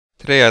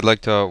Today I'd like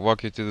to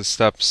walk you through the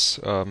steps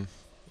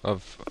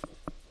of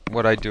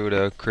what I do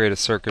to create a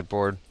circuit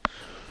board.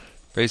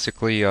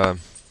 Basically,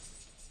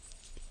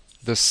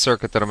 this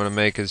circuit that I'm going to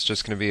make is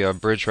just going to be a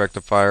bridge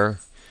rectifier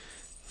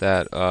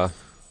that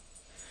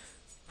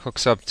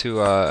hooks up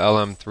to a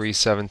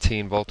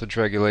LM317 voltage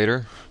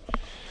regulator.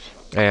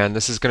 And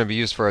this is going to be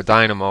used for a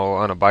dynamo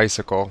on a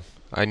bicycle.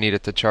 I need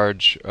it to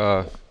charge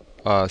a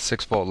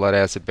 6-volt lead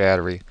acid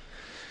battery.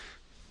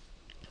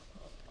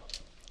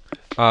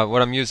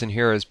 What I'm using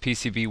here is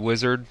PCB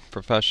Wizard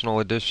Professional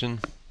Edition.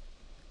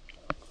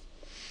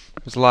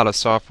 There's a lot of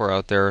software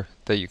out there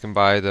that you can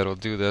buy that'll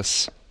do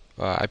this.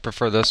 I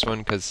prefer this one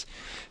because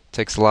it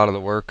takes a lot of the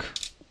work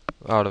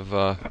out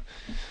of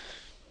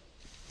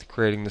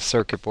creating the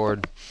circuit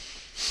board.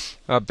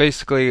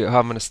 Basically, how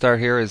I'm going to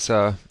start here is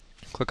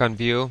click on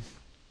View,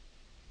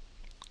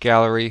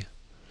 Gallery,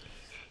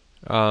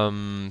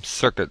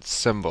 Circuit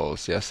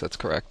Symbols. Yes, that's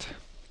correct.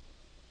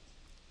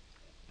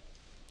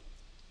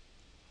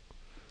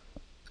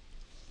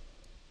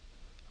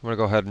 I'm going to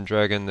go ahead and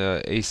drag in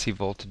the AC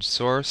voltage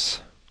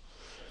source.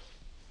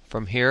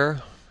 From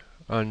here,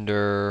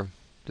 under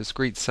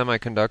Discrete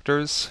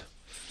Semiconductors,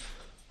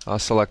 I'll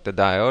select the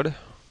diode.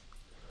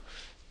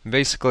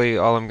 Basically,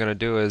 all I'm going to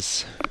do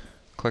is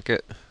click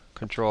it,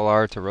 Control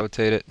R to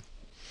rotate it,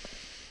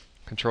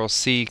 Control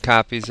C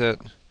copies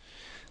it,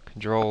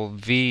 Control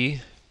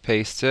V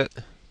pastes it,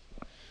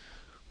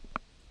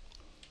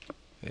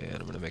 and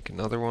I'm going to make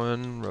another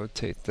one,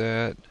 rotate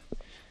that,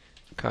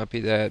 copy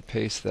that,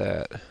 paste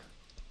that.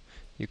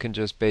 You can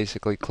just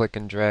basically click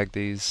and drag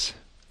these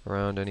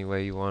around any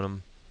way you want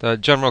them. The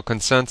general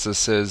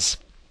consensus is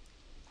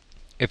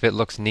if it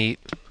looks neat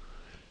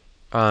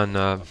on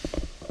a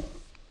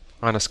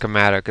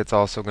schematic, it's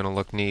also going to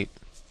look neat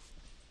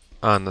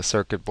on the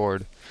circuit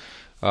board.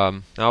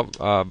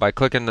 Now, by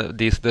clicking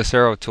this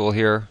arrow tool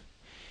here,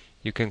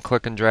 you can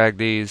click and drag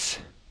these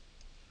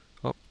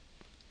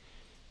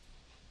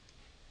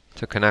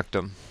to connect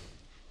them.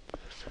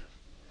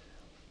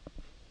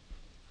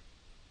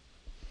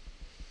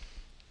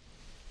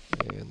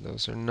 And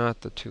those are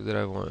not the two that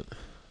I want.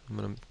 I'm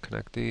going to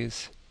connect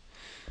these.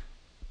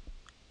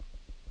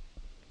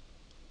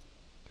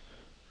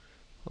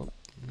 Oh,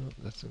 no,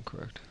 that's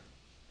incorrect.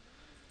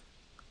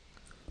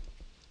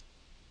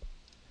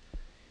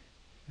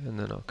 And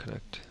then I'll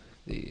connect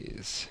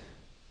these.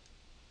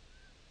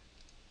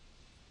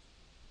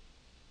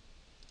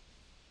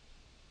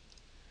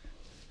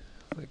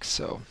 Like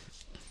so.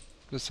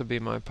 This will be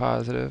my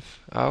positive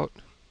out.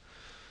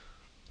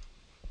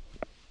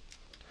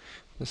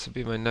 This will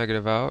be my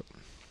negative out.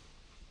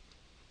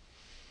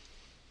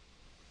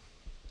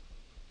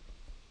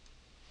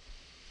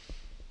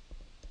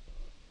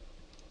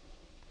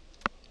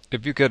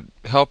 If you could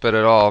help it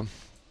at all,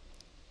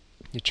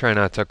 you try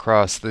not to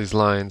cross these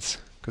lines,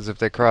 because if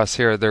they cross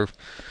here,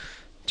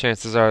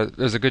 chances are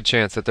there's a good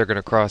chance that they're going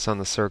to cross on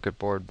the circuit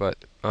board. But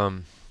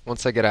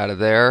once I get out of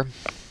there,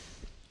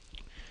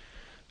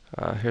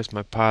 here's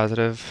my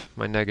positive,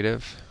 my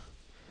negative.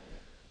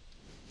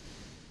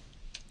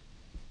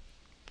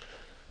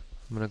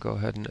 I'm going to go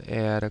ahead and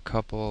add a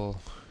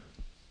couple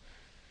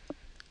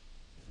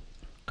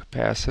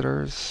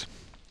capacitors.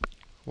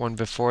 One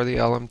before the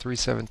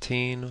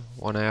LM317,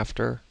 one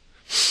after.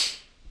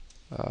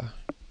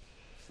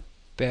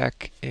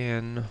 Back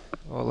in,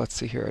 oh, let's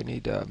see here. I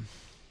need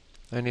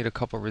a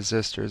couple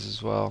resistors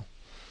as well.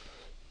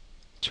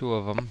 2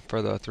 of them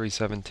for the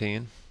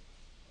 317.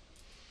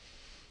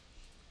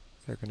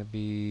 They're going to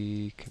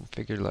be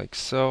configured like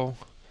so.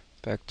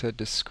 Back to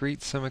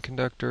discrete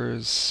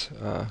semiconductors.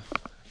 I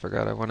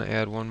forgot I want to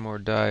add one more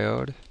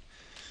diode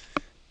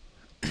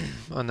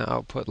on the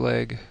output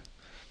leg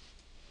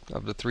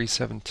of the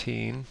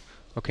 317.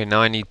 Okay, now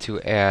I need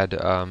to add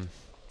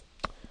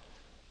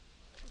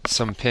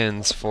some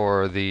pins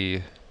for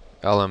the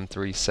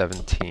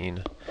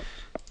LM317.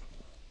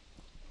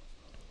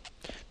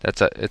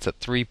 It's a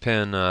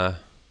 3-pin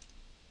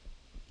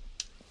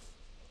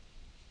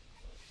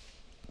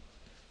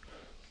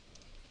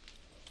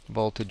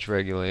voltage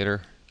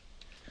regulator.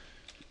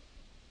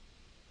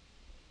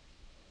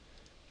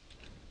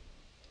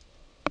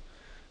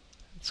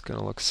 It's going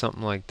to look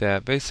something like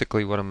that.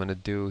 Basically what I'm going to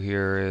do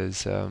here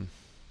is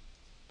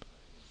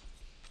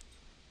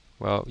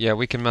well, yeah,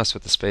 we can mess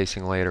with the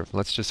spacing later.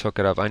 Let's just hook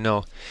it up. I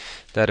know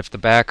that if the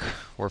back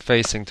were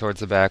facing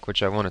towards the back,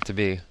 which I want it to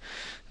be,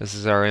 this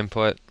is our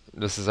input,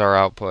 this is our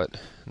output,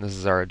 and this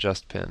is our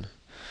adjust pin.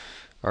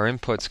 Our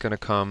input's going to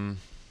come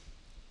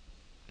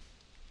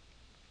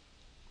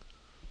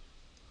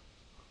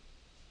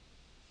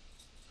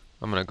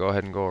I'm going to go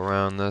ahead and go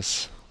around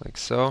this like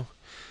so.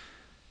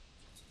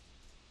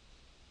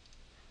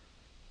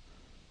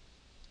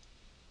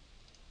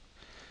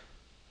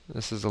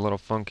 This is a little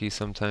funky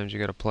sometimes, you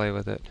got to play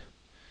with it.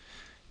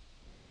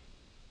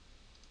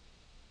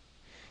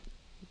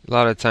 A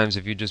lot of times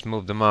if you just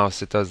move the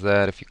mouse it does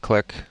that. If you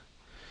click,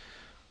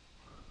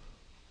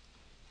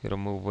 it'll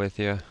move with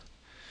you.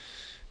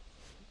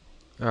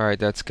 Alright,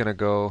 that's going to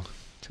go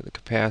to the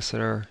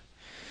capacitor.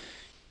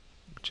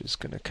 which is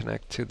going to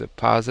connect to the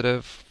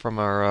positive from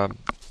our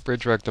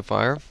bridge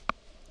rectifier.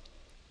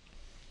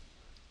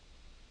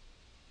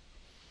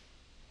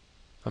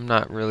 I'm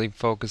not really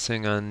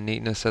focusing on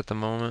neatness at the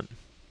moment,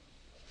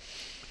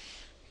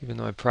 even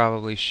though I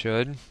probably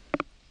should.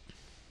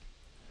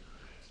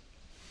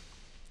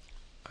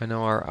 I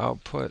know our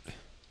output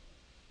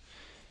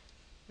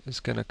is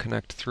going to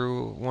connect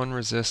through one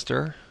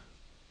resistor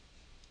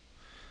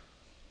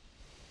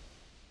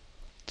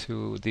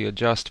to the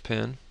adjust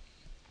pin,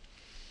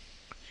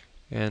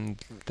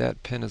 and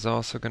that pin is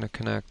also going to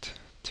connect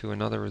to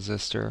another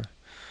resistor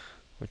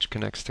which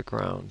connects to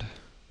ground.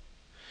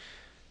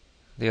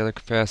 The other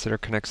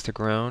capacitor connects to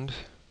ground,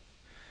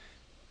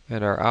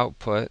 and our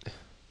output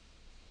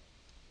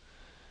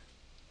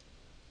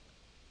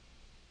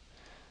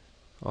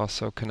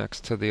also connects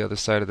to the other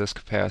side of this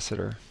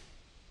capacitor.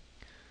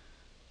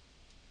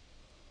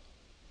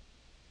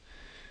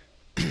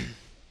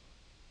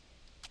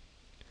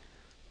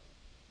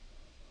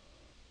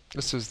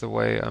 This is the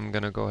way I'm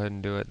going to go ahead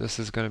and do it. This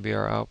is going to be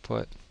our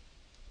output.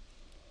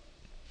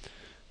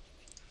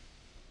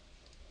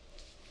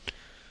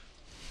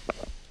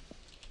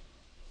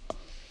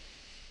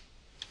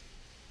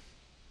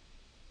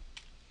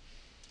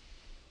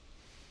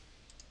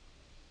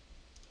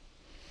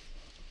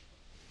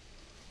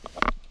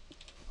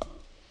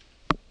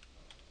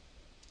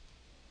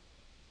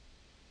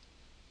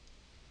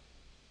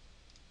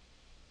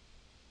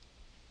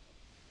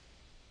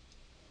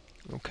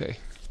 Okay.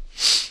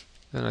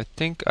 And I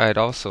think I'd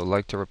also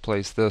like to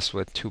replace this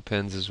with 2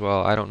 pins as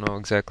well. I don't know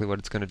exactly what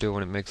it's going to do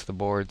when it makes the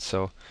board,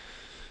 so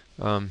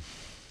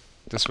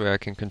this way I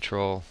can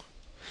control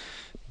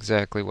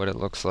exactly what it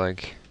looks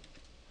like.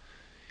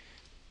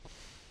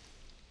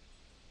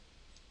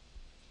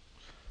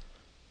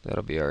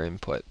 That'll be our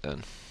input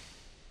then.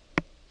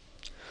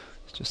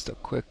 Just a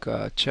quick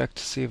check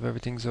to see if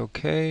everything's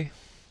okay.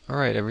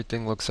 Alright,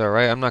 everything looks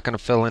alright. I'm not going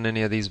to fill in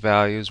any of these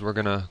values. We're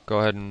going to go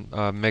ahead and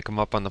make them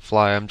up on the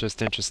fly. I'm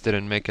just interested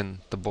in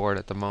making the board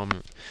at the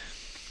moment.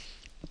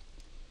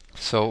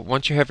 So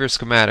once you have your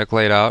schematic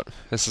laid out,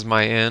 this is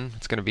my in.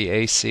 It's going to be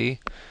AC,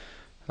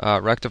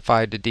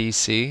 rectified to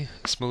DC,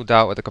 smoothed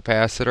out with a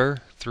capacitor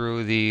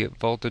through the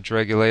voltage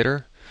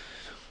regulator,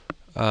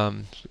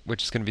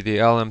 which is going to be the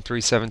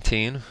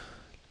LM317.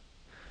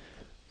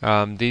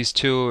 These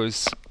two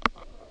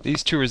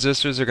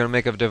resistors are going to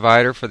make a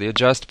divider for the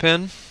adjust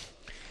pin,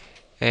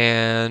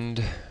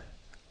 and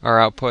our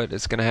output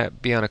is going to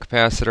be on a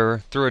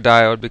capacitor through a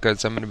diode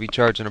because I'm going to be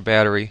charging a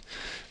battery.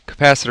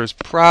 Capacitor is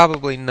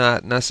probably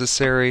not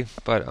necessary,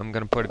 but I'm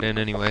going to put it in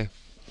anyway,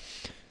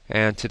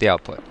 and to the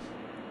output.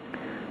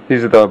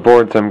 These are the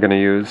boards I'm going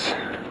to use.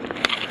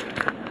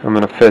 I'm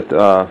going to fit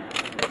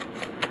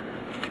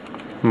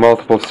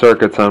multiple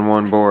circuits on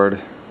one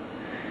board.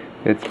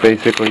 It's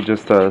basically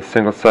just a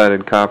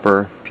single-sided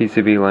copper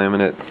PCB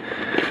laminate.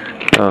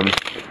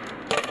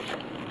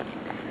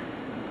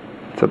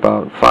 It's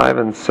about 5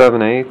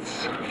 7/8,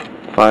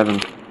 5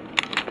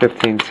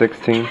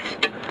 15/16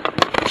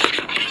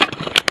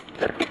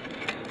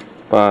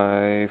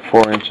 by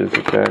 4 inches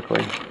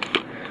exactly.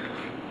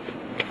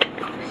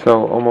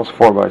 So almost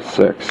 4 by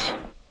 6.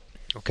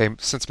 Okay,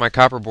 since my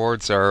copper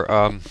boards are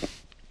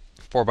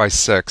 4 by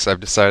 6,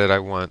 I've decided I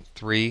want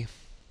 3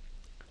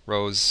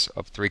 rows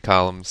of 3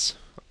 columns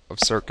of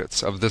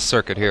circuits of this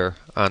circuit here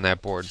on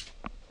that board.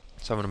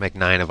 So I'm going to make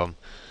 9 of them.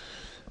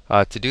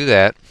 To do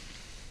that,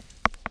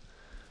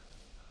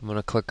 I'm going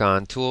to click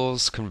on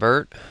Tools,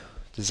 Convert,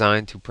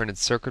 Design to Printed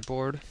Circuit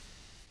Board.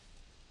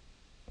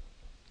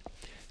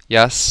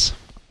 Yes.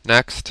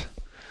 Next.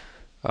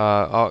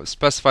 I'll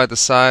specify the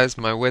size.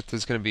 My width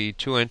is going to be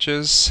 2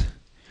 inches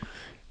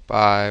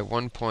by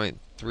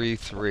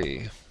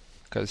 1.33.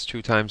 Because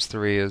 2 times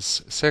 3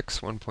 is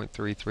 6,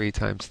 1.33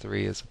 times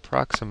 3 is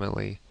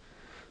approximately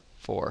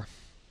 4.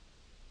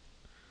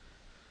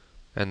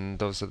 And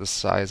those are the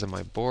size of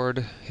my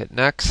board. Hit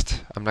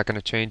next. I'm not going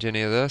to change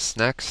any of this.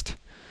 Next.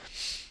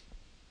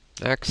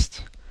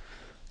 Next.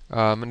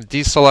 I'm going to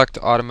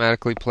deselect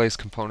automatically place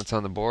components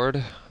on the board.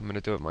 I'm going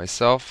to do it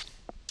myself.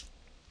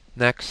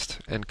 Next,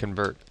 and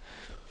convert.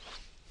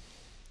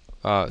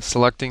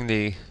 Selecting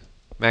the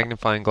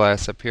magnifying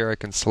glass up here, I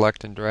can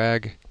select and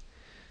drag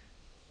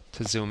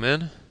to zoom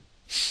in.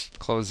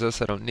 Close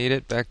this, I don't need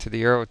it. Back to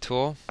the arrow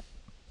tool.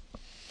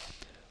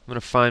 I'm going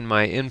to find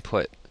my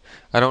input.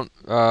 I don't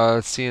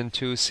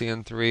CN2,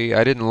 CN3.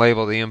 I didn't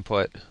label the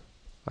input.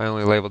 I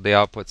only labeled the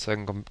output, so I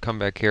can come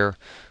back here.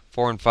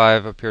 4 and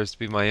 5 appears to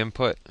be my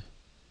input.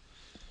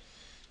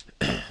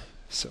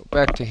 So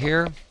back to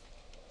here.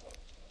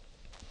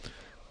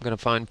 I'm going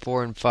to find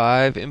 4 and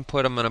 5.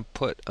 Input I'm going to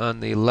put on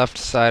the left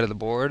side of the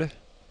board.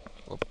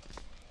 Oh,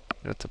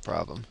 that's a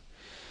problem.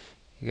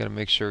 You got to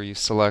make sure you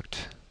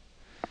select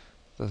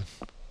the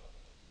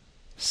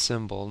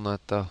symbol,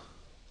 not the...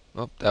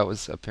 Oh, that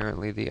was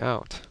apparently the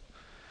out.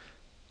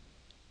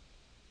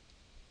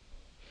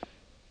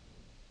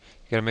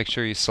 You got to make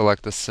sure you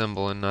select the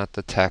symbol and not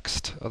the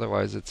text.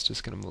 Otherwise, it's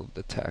just going to move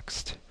the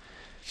text.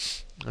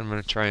 I'm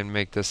going to try and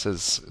make this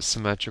as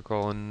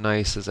symmetrical and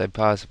nice as I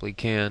possibly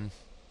can.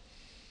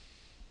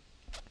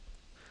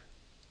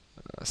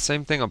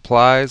 Same thing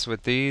applies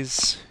with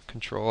these.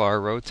 Control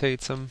R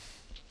rotates them.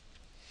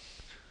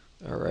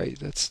 Alright,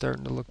 that's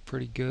starting to look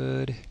pretty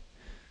good.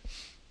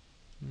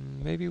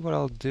 Maybe what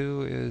I'll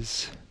do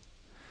is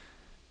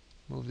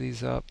move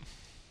these up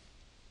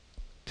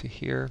to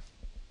here.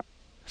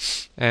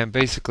 And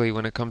basically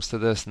when it comes to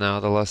this now,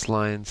 the less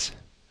lines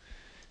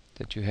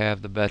that you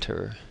have, the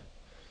better.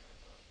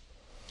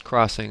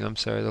 Crossing, I'm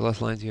sorry, the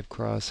less lines you have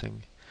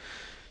crossing.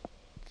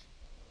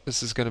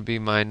 This is going to be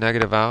my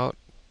negative out.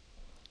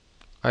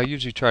 I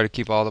usually try to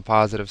keep all the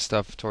positive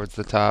stuff towards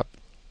the top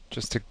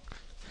just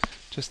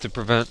to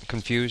prevent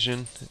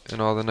confusion,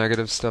 and all the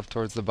negative stuff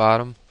towards the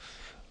bottom.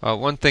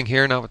 One thing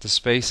here now with the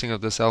spacing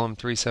of this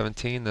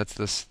LM317,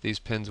 that's these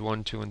pins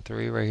 1, 2, and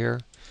 3 right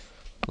here.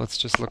 Let's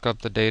just look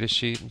up the data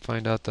sheet and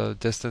find out the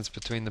distance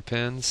between the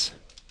pins.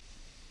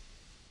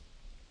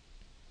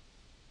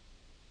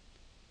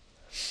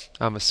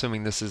 I'm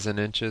assuming this is in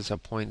inches, a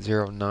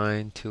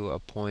 0.09 to a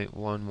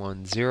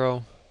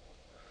 0.110.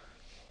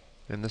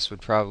 And this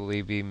would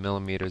probably be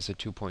millimeters, a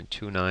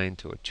 2.29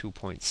 to a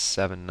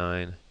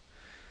 2.79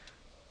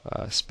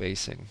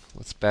 spacing.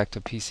 Let's back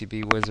to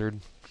PCB Wizard.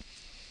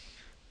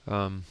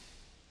 On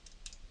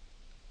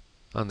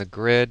the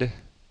grid,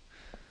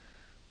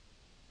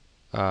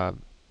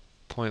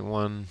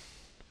 0.1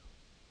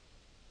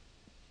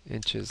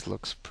 inches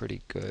looks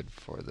pretty good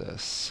for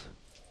this.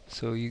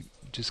 So you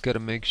just got to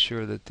make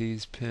sure that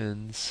these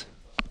pins,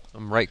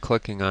 I'm right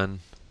clicking on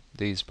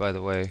these by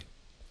the way,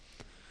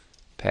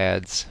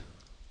 pads,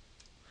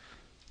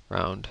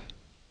 round.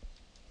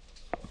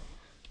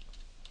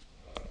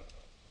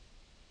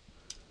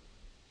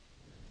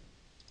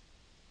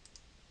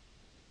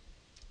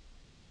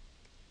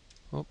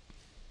 Oh.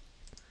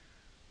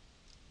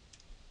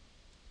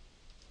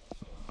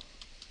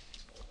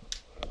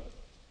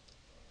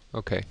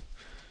 Okay.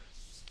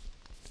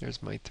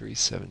 There's my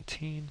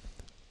 317.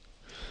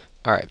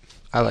 Alright,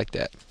 I like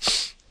that.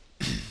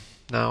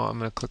 Now I'm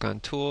going to click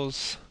on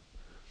Tools,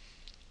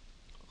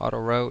 Auto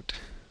Route,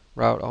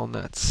 Route All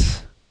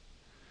Nuts.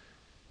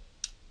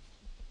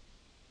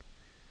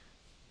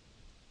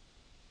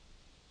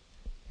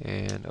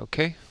 And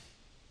OK.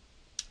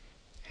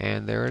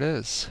 And there it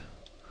is.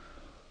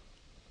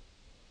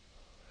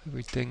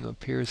 Everything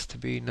appears to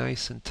be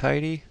nice and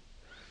tidy.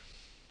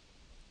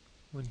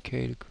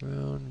 1K to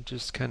ground.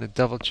 Just kind of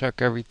double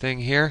check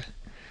everything here.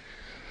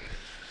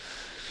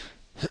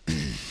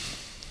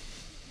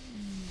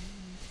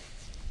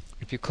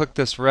 If you click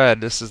this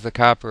red, this is the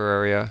copper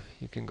area.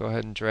 You can go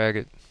ahead and drag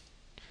it,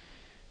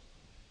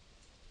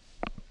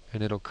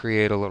 and it'll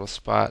create a little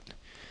spot.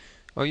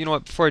 Oh, you know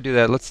what? Before I do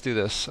that, let's do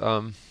this.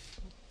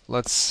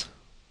 Let's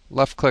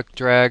left-click,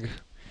 drag,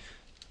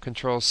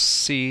 Control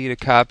C to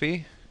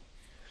copy,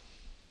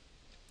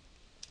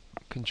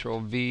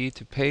 Control V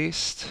to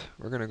paste.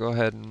 We're going to go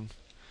ahead and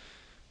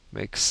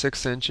make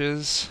 6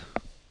 inches.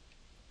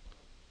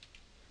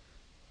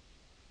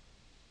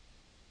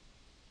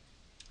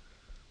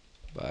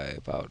 By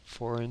about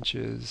 4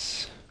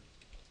 inches.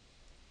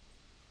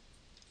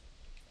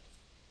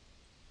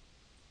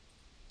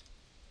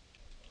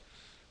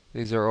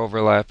 These are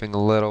overlapping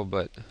a little,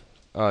 but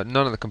none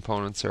of the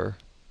components are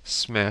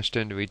smashed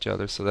into each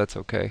other, so that's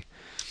okay.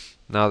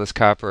 Now this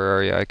copper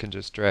area, I can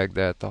just drag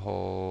that the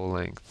whole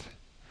length.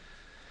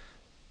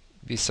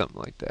 Be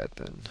something like that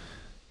then.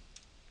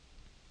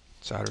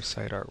 Solder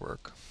site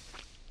artwork.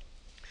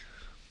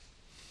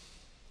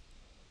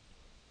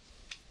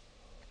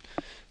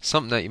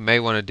 Something that you may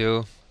want to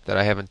do that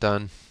I haven't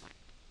done,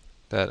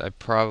 that I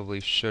probably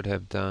should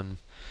have done,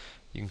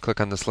 you can click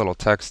on this little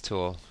text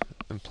tool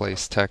and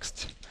place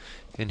text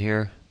in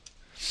here.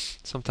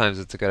 Sometimes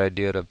it's a good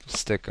idea to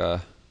stick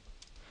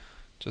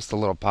just a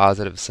little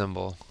positive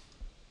symbol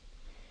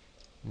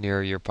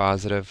near your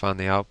positive on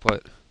the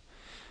output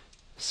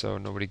so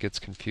nobody gets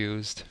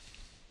confused.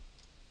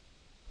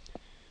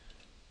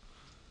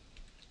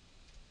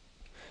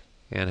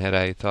 And had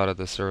I thought of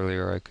this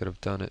earlier, I could have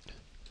done it.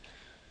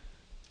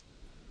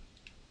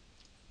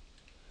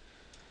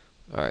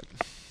 Alright,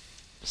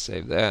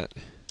 save that.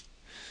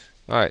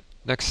 Alright,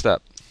 next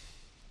step.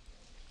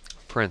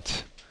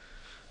 Print.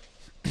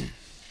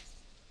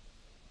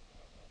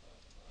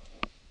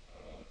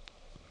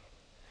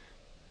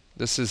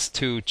 This is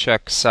to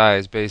check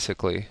size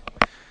basically.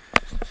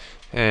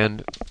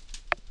 And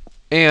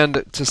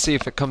to see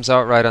if it comes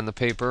out right on the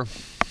paper.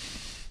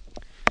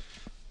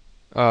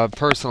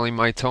 Personally,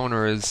 my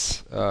toner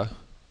is a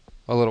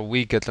little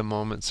weak at the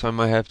moment, so I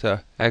might have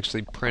to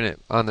actually print it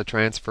on the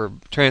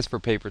transfer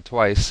paper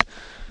twice,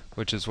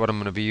 which is what I'm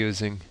going to be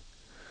using.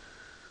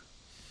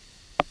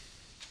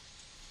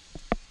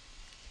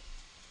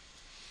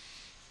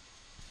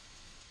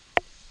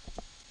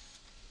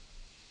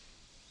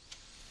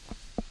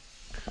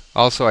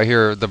 Also, I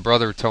hear the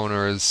brother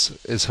toner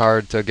is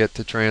hard to get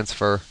to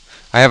transfer.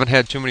 I haven't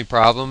had too many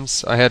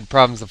problems. I had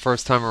problems the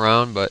first time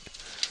around, but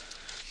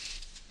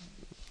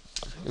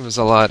it was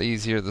a lot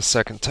easier the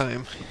second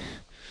time.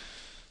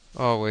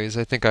 Always,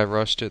 I think I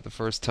rushed it the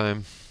first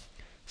time.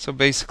 So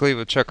basically,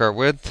 we'll check our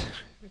width.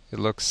 It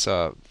looks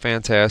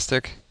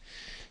fantastic.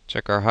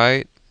 Check our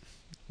height.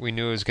 we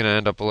knew it was going to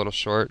end up a little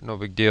short, no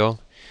big deal.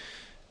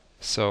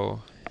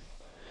 So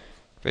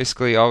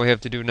basically all we have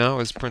to do now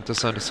is print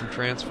this onto some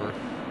transfer.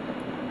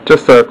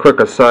 Just a quick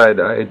aside,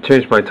 I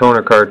changed my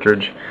toner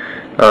cartridge.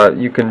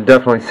 You can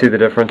definitely see the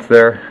difference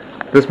there.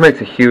 This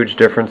makes a huge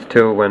difference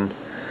too when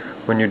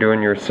you're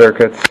doing your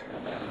circuits.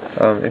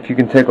 If you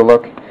can take a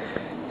look,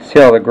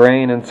 see all the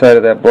grain inside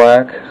of that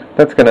black?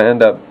 That's going to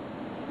end up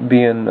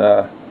being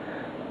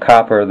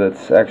copper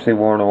that's actually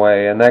worn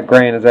away, and that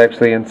grain is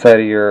actually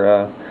inside of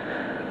your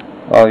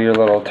all your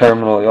little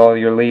terminal, all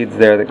your leads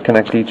there that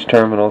connect each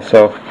terminal.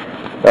 So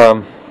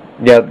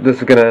yeah, this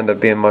is going to end up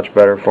being much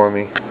better for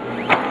me.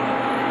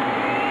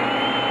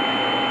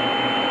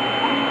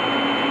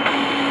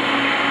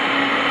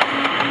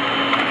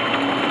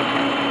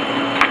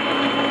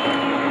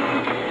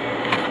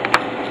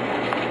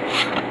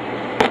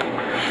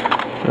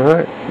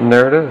 Alright, and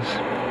there it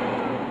is.